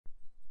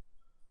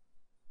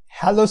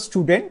Hello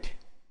student,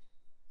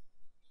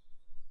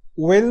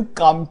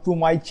 welcome to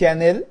my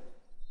channel.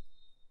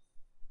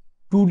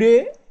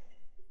 Today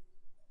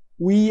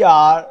we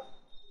are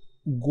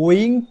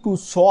going to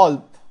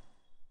solve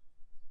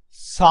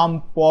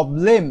some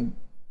problem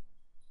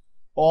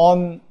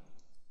on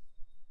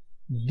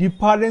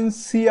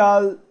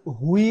differential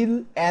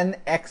wheel and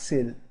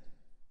axle.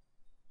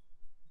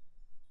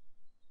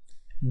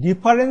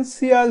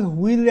 Differential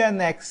wheel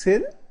and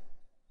axle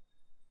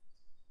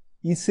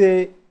is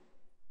a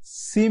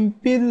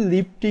simple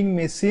lifting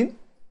machine.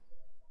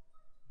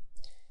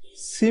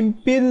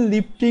 Simple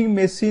lifting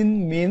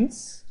machine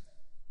means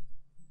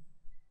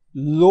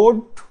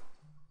load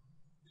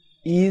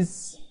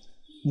is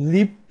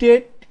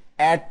lifted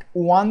at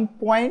one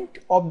point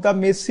of the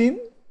machine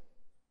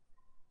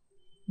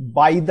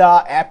by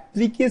the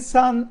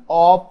application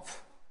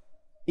of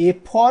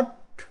effort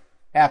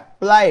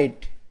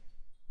applied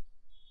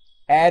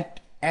at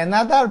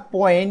another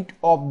point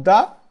of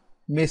the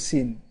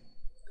machine.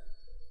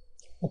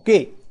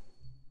 Okay.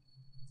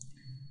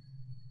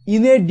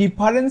 In a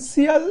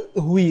differential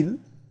wheel,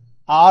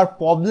 our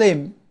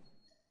problem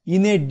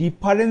in a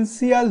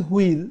differential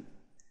wheel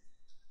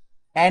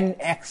and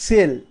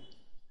axle,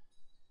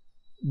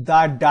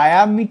 the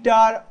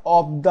diameter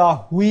of the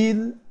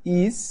wheel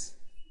is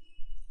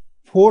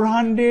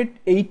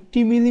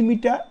 480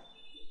 millimeter.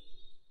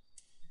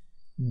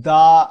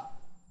 The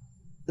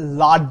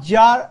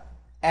larger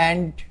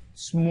and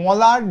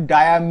smaller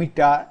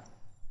diameter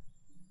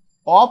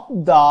of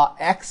the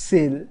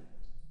axle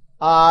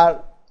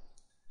are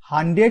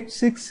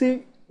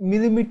 160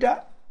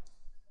 millimeter,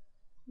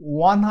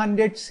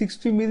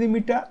 160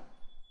 millimeter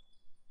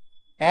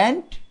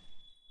and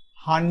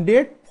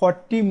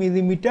 140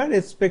 millimeter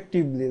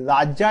respectively.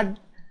 Larger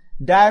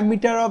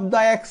diameter of the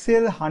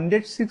axle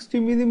 160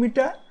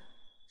 millimeter,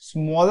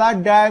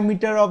 smaller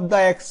diameter of the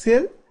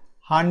axle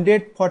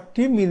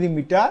 140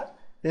 millimeter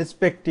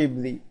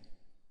respectively.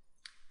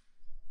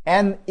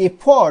 An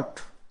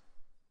effort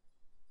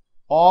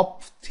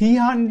of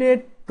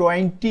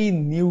 320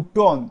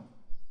 Newton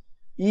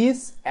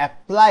is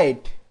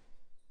applied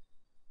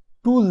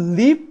to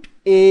lift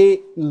a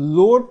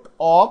load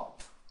of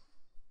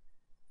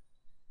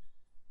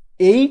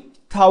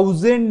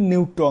 8000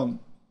 Newton.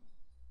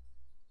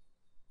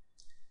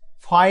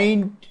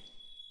 Find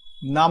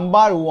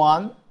number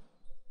 1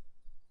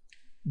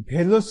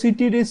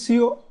 velocity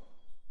ratio,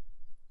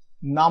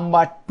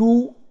 number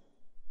 2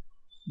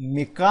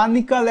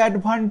 mechanical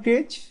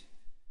advantage,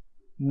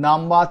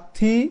 number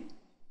 3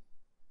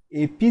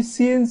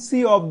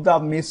 efficiency of the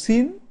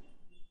machine,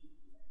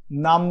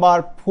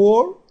 number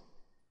 4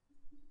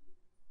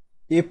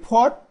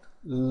 effort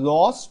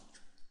lost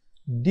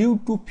due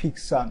to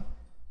friction.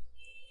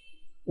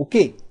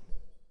 Okay,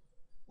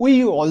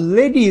 we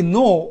already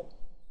know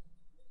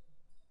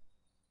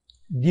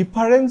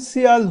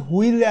differential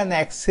wheel and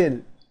axle.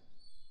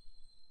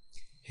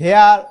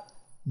 Here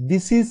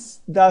this is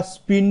the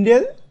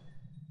spindle,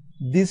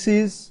 this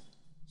is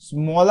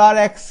smaller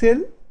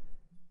axle,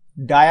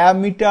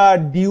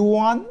 diameter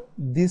D1,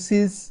 this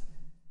is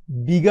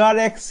bigger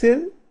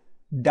axle,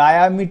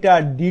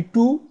 diameter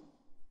D2,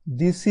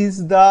 this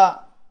is the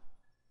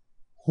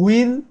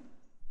wheel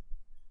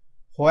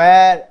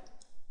where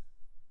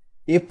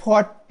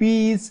effort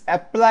P is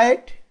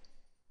applied,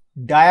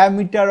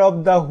 diameter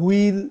of the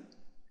wheel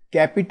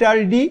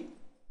capital D.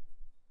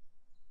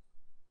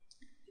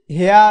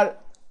 Here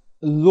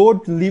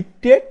load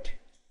lifted.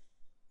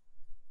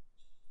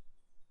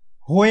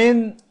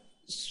 When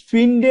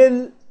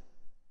spindle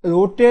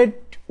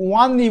rotate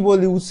one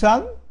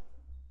revolution,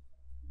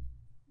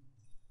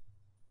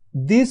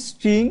 this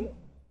string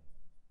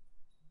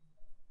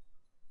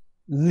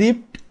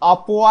lift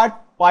upward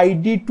pi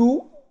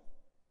D2,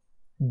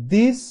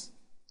 this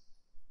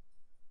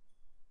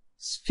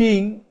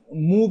string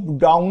move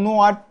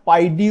downward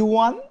pi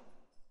D1,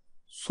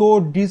 so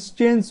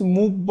distance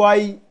moved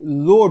by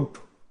load,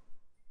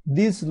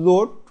 this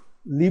load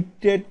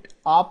lifted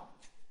up,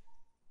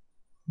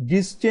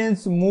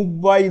 distance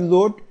moved by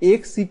load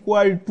x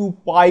equal to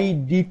pi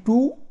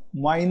D2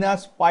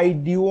 minus pi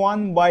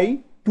D1 by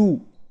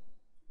 2.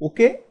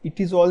 Okay,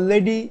 it is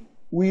already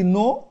we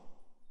know.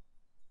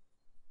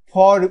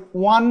 For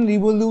one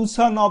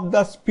revolution of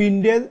the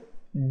spindle,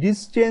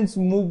 distance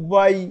moved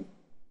by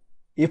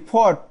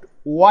effort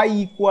y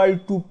equal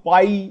to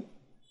pi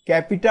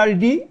capital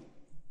D.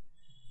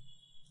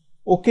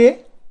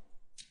 Okay,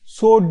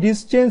 so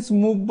distance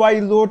moved by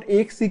load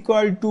x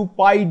equal to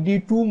pi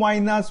D2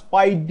 minus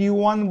pi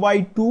D1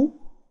 by 2,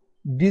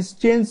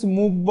 distance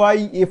moved by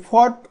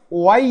effort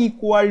y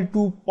equal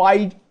to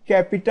pi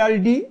capital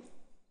D.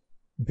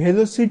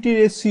 Velocity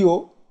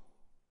ratio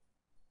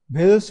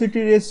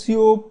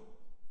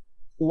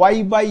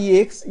y by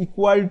x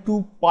equal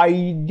to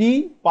pi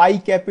D, pi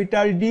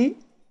capital D,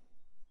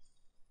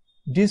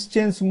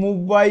 distance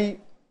moved by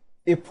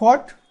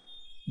effort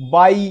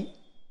by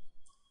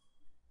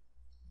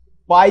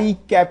pi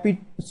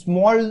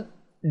small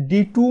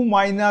d2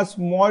 minus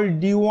small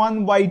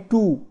d1 by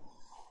 2,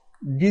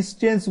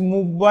 distance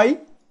moved by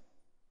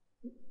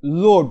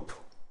load.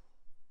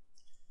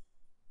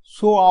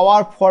 So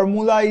our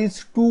formula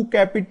is 2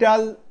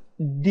 capital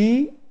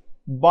D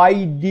by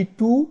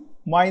D2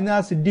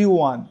 minus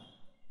D1.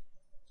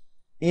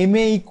 MA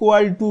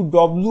equal to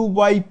W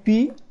by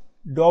P,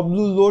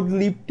 W load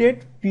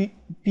lifted, P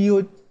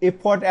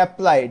effort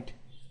applied.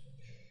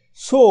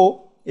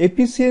 So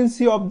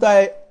efficiency of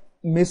the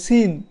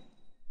machine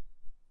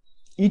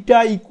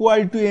eta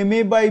equal to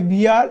MA by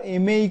VR,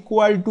 MA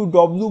equal to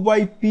W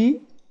by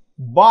P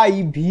by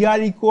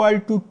VR equal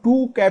to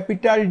 2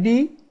 capital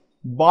D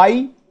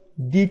by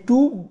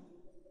D2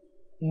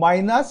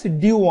 minus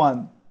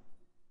D1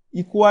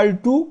 equal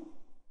to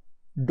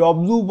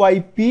W by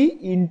P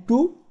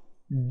into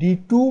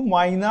D2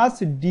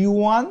 minus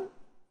D1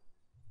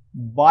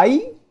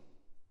 by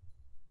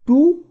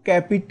 2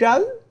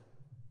 capital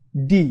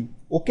D.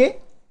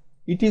 Okay,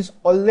 it is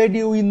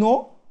already we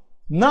know.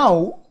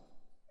 Now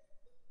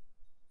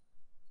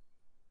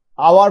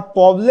our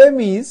problem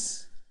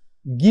is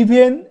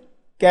given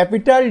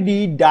capital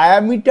D,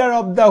 diameter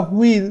of the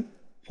wheel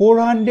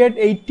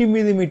 480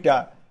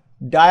 millimeter.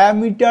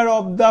 Diameter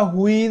of the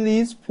wheel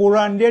is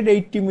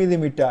 480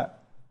 millimeter.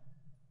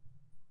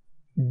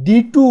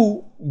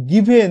 D2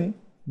 given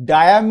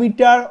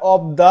diameter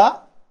of the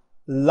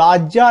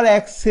larger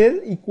axle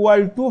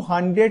equal to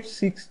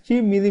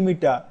 160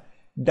 millimeter.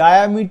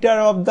 Diameter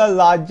of the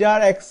larger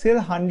axle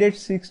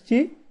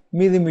 160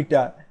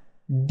 millimeter.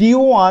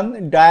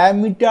 D1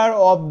 diameter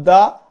of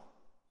the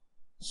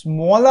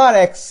smaller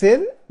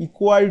axle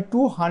equal to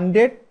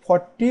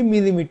 140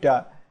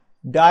 millimeter.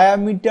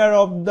 Diameter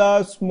of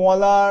the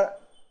smaller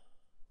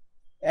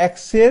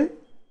axle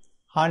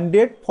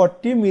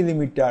 140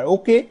 millimeter.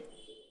 Okay.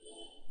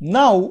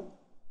 Now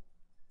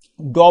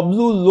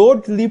W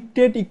load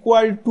lifted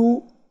equal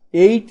to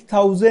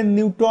 8000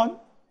 Newton.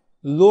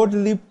 Load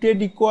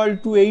lifted equal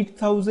to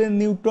 8000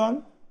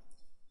 Newton.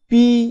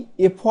 P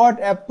effort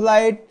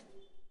applied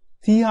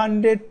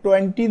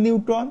 320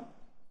 Newton.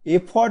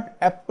 Effort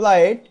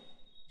applied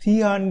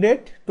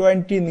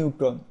 320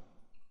 Newton.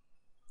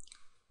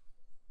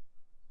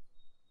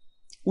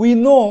 We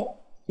know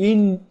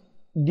in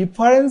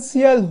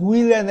differential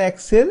wheel and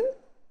axle,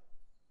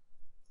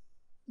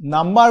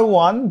 number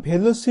 1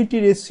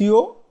 velocity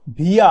ratio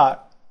VR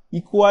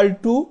equal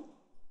to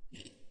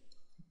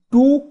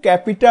 2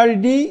 capital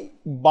D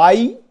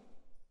by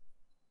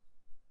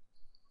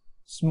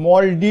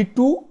small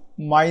d2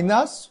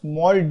 minus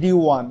small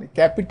d1.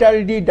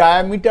 Capital D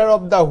diameter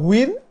of the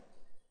wheel,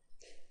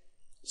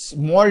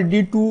 small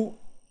d2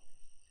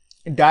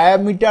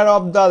 diameter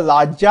of the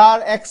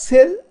larger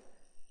axle,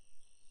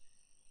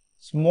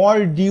 small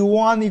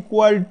d1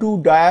 equal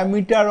to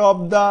diameter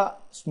of the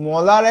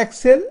smaller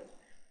axle.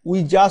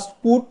 We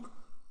just put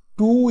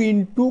 2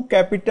 into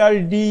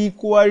capital D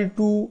equal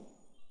to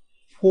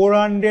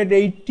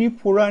 480,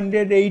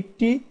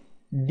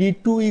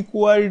 D2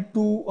 equal to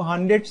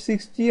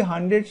 160,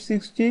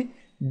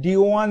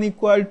 D1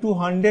 equal to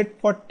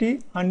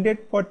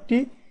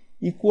 140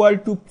 equal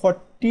to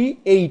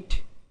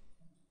 48.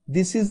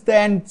 This is the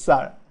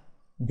answer.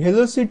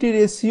 Velocity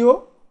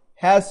ratio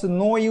has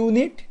no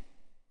unit.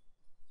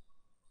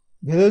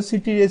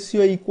 Velocity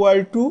ratio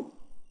equal to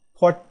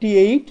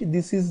 48.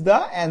 This is the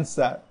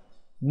answer.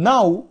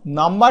 Now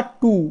number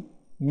 2,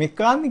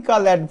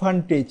 mechanical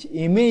advantage.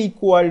 MA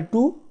equal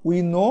to,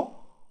 we know,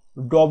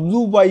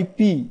 W by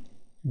P.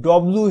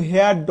 W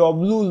here,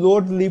 W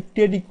load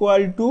lifted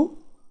equal to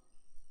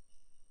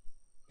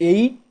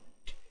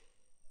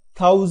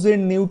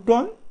 8000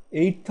 Newton.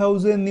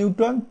 8000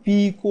 Newton.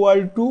 P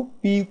equal to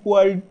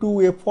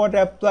effort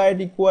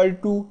applied equal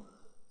to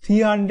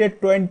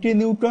 320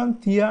 Newton.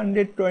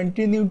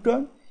 320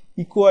 Newton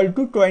equal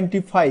to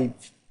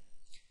 25.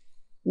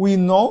 We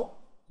know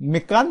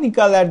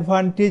mechanical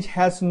advantage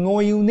has no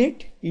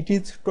unit. It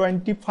is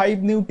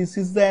 25 Newton. This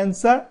is the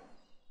answer.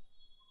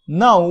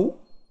 Now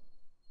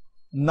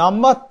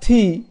number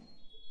 3,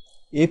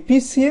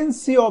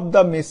 efficiency of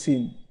the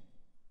machine.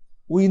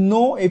 We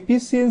know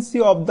efficiency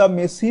of the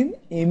machine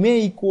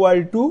MA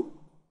equal to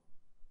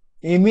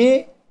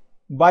MA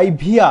by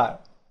VR.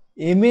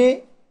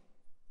 MA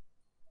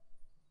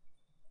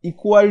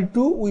equal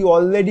to, we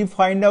already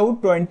find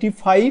out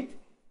 25.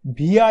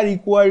 VR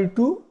equal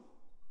to,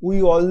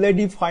 we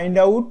already find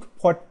out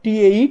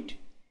 48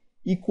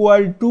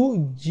 equal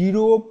to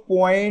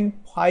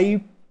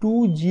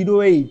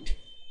 0.5208.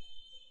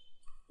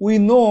 We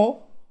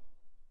know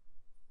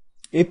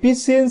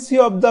efficiency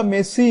of the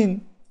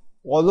machine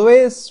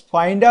always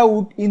find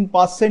out in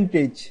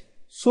percentage.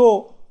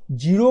 So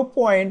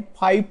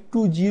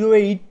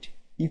 0.5208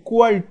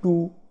 equal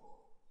to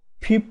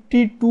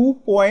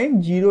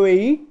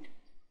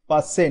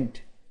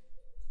 52.08%.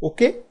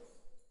 Okay,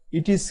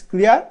 it is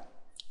clear.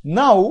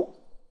 Now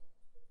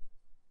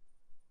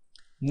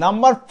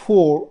number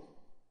 4,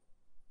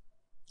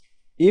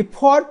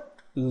 effort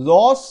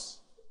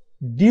loss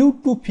due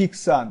to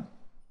friction.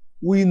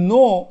 We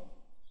know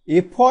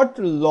effort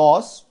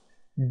loss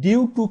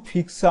due to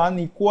friction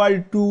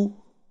equal to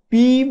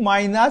P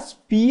minus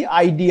P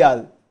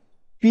ideal.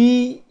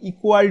 P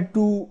equal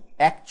to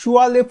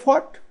actual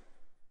effort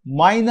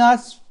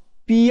minus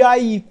Pi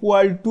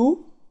equal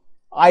to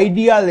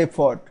ideal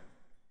effort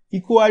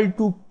equal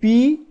to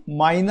P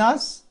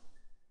minus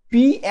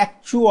P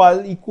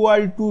actual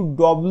equal to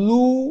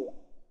W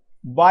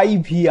by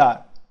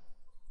VR.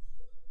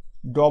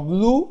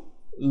 W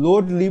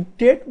load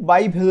lifted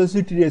by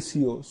velocity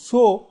ratio.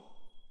 So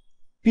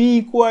P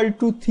equal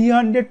to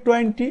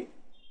 320,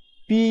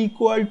 P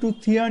equal to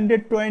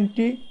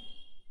 320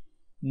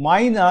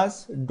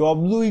 minus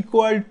W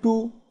equal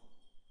to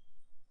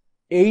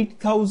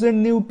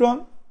 8000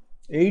 Newton,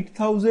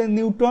 8000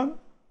 Newton,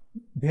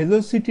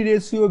 velocity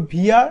ratio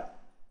VR,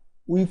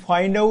 we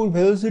find out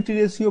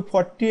velocity ratio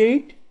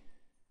 48,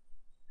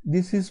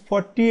 this is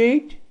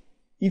 48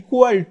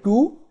 equal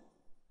to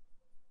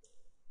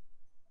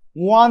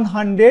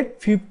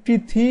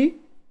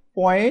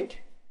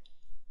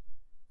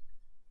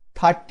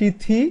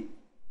 153.33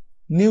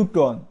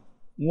 Newton,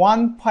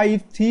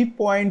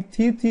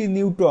 153.33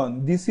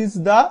 Newton. This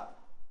is the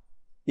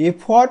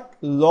effort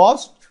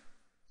lost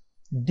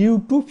due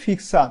to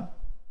friction.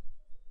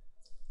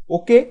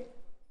 Okay,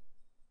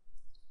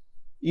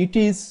 it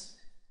is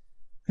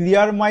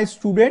clear, my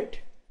student.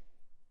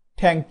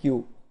 Thank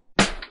you.